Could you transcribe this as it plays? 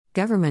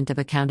Government of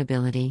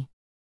accountability.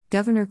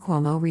 Governor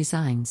Cuomo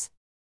resigns.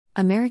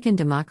 American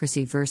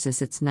democracy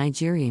versus its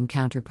Nigerian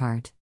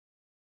counterpart.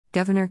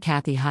 Governor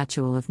Kathy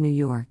Hochul of New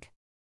York.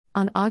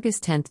 On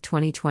August 10,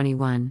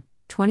 2021,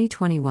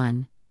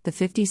 the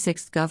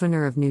 56th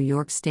governor of New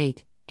York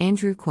State,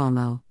 Andrew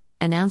Cuomo,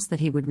 announced that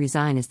he would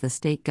resign as the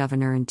state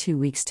governor in 2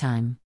 weeks'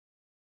 time.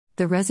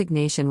 The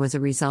resignation was a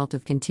result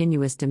of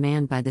continuous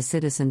demand by the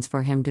citizens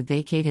for him to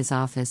vacate his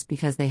office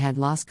because they had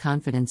lost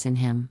confidence in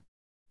him.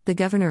 The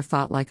governor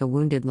fought like a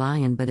wounded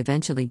lion but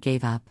eventually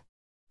gave up.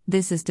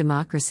 This is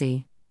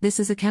democracy, this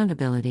is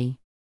accountability.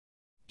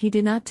 He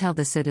did not tell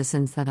the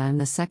citizens that I am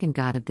the second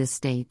god of this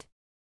state.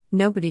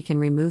 Nobody can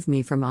remove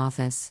me from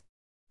office.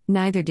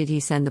 Neither did he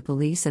send the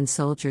police and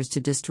soldiers to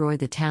destroy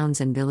the towns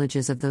and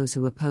villages of those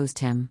who opposed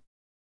him.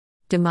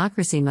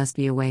 Democracy must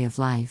be a way of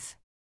life.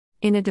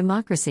 In a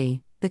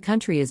democracy, the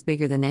country is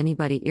bigger than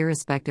anybody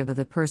irrespective of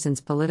the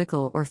person's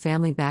political or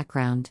family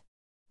background.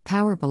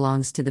 Power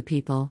belongs to the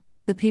people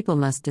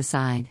must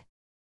decide.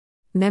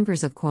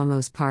 Members of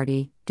Cuomo's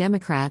party,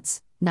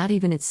 Democrats, not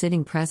even its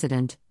sitting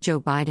president,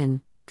 Joe Biden,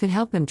 could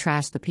help him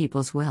trash the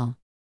people's will.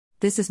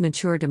 This is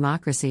mature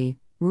democracy,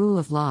 rule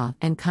of law,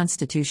 and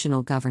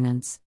constitutional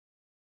governance.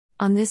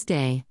 On this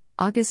day,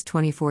 August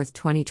 24,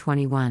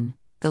 2021,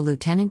 the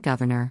Lieutenant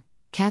Governor,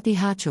 Kathy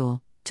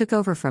Hochul, took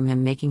over from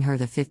him, making her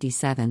the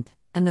 57th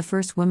and the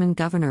first woman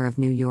governor of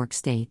New York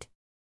State.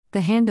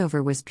 The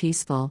handover was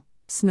peaceful,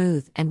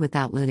 smooth, and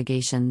without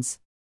litigations.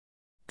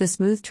 The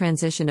smooth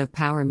transition of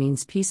power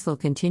means peaceful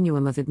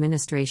continuum of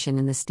administration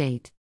in the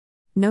state.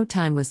 No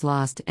time was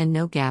lost and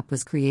no gap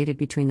was created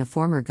between the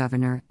former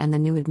governor and the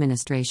new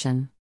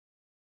administration.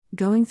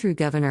 Going through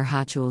Governor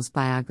Hochul's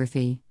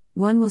biography,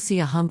 one will see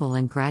a humble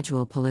and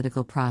gradual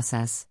political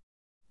process.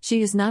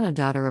 She is not a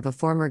daughter of a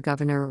former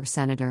governor or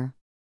senator.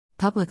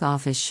 Public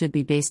office should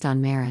be based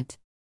on merit.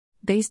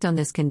 Based on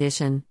this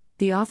condition,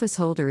 the office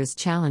holder is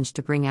challenged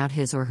to bring out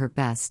his or her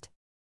best.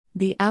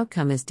 The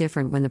outcome is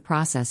different when the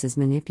process is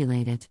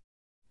manipulated.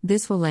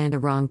 This will land a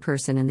wrong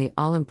person in the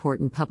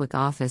all-important public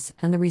office,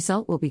 and the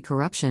result will be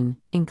corruption,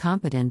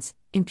 incompetence,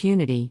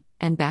 impunity,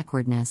 and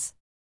backwardness.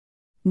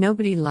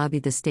 Nobody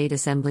lobbied the state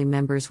assembly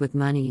members with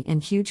money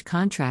and huge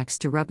contracts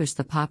to rubbish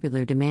the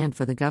popular demand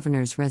for the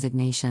governor's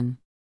resignation.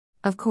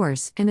 Of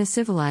course, in a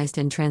civilized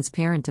and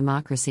transparent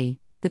democracy,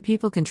 the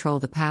people control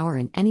the power,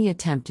 and any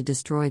attempt to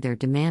destroy their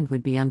demand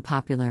would be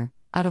unpopular,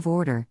 out of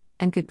order,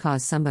 and could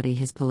cost somebody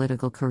his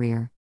political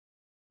career.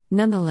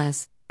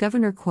 Nonetheless,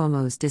 Governor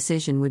Cuomo's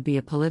decision would be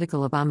a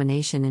political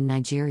abomination in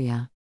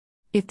Nigeria.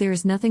 If there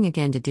is nothing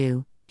again to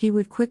do, he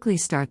would quickly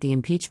start the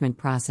impeachment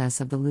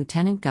process of the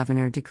lieutenant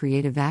governor to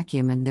create a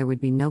vacuum, and there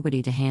would be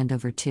nobody to hand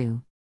over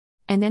to.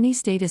 And any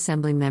state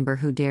assembly member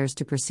who dares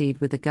to proceed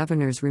with the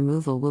governor's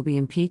removal will be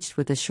impeached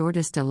with the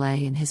shortest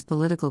delay and his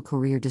political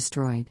career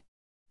destroyed.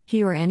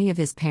 He or any of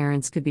his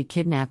parents could be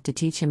kidnapped to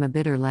teach him a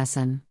bitter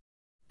lesson.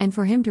 And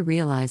for him to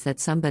realize that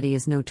somebody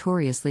is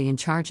notoriously in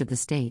charge of the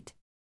state.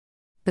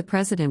 The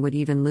president would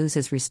even lose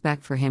his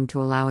respect for him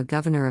to allow a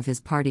governor of his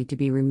party to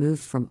be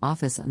removed from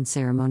office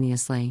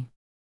unceremoniously.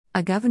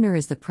 A governor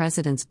is the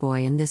president's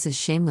boy, and this is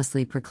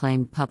shamelessly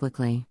proclaimed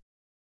publicly.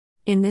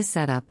 In this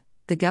setup,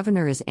 the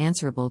governor is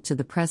answerable to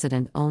the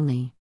president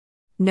only.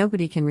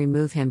 Nobody can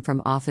remove him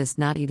from office,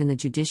 not even the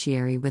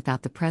judiciary,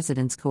 without the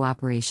president's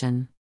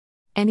cooperation.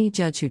 Any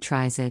judge who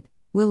tries it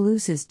will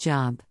lose his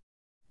job.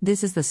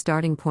 This is the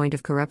starting point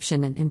of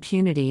corruption and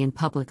impunity in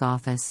public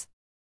office.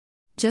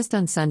 Just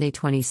on Sunday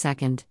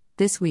 22nd,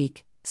 this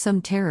week,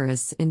 some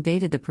terrorists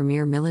invaded the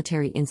premier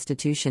military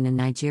institution in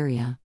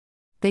Nigeria.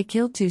 They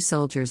killed 2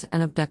 soldiers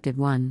and abducted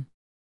 1.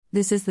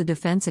 This is the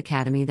Defense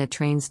Academy that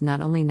trains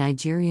not only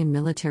Nigerian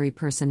military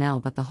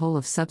personnel but the whole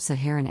of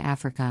sub-Saharan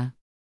Africa.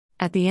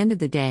 At the end of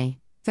the day,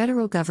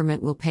 federal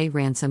government will pay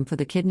ransom for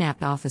the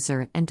kidnapped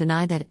officer and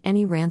deny that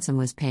any ransom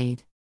was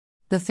paid.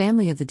 The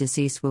family of the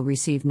deceased will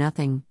receive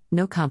nothing,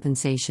 no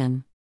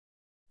compensation.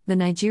 The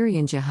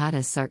Nigerian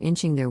jihadists are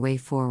inching their way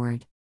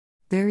forward.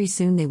 Very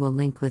soon they will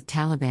link with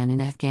Taliban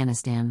in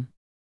Afghanistan.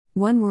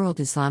 One world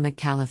Islamic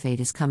caliphate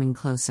is coming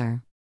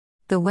closer.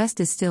 The West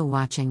is still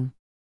watching.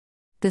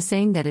 The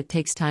saying that it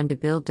takes time to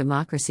build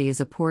democracy is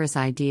a porous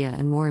idea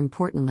and, more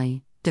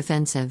importantly,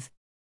 defensive.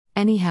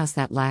 Any house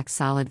that lacks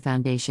solid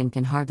foundation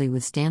can hardly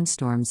withstand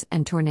storms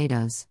and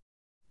tornadoes.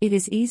 It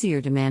is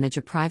easier to manage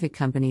a private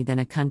company than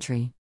a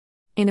country.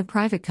 In a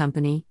private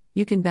company,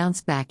 you can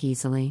bounce back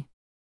easily.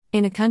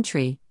 In a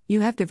country, you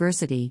have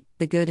diversity,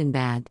 the good and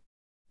bad.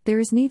 There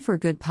is need for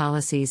good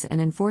policies and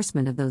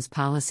enforcement of those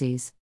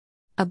policies.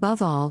 Above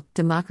all,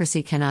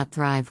 democracy cannot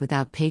thrive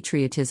without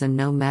patriotism,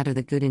 no matter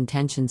the good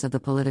intentions of the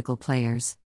political players.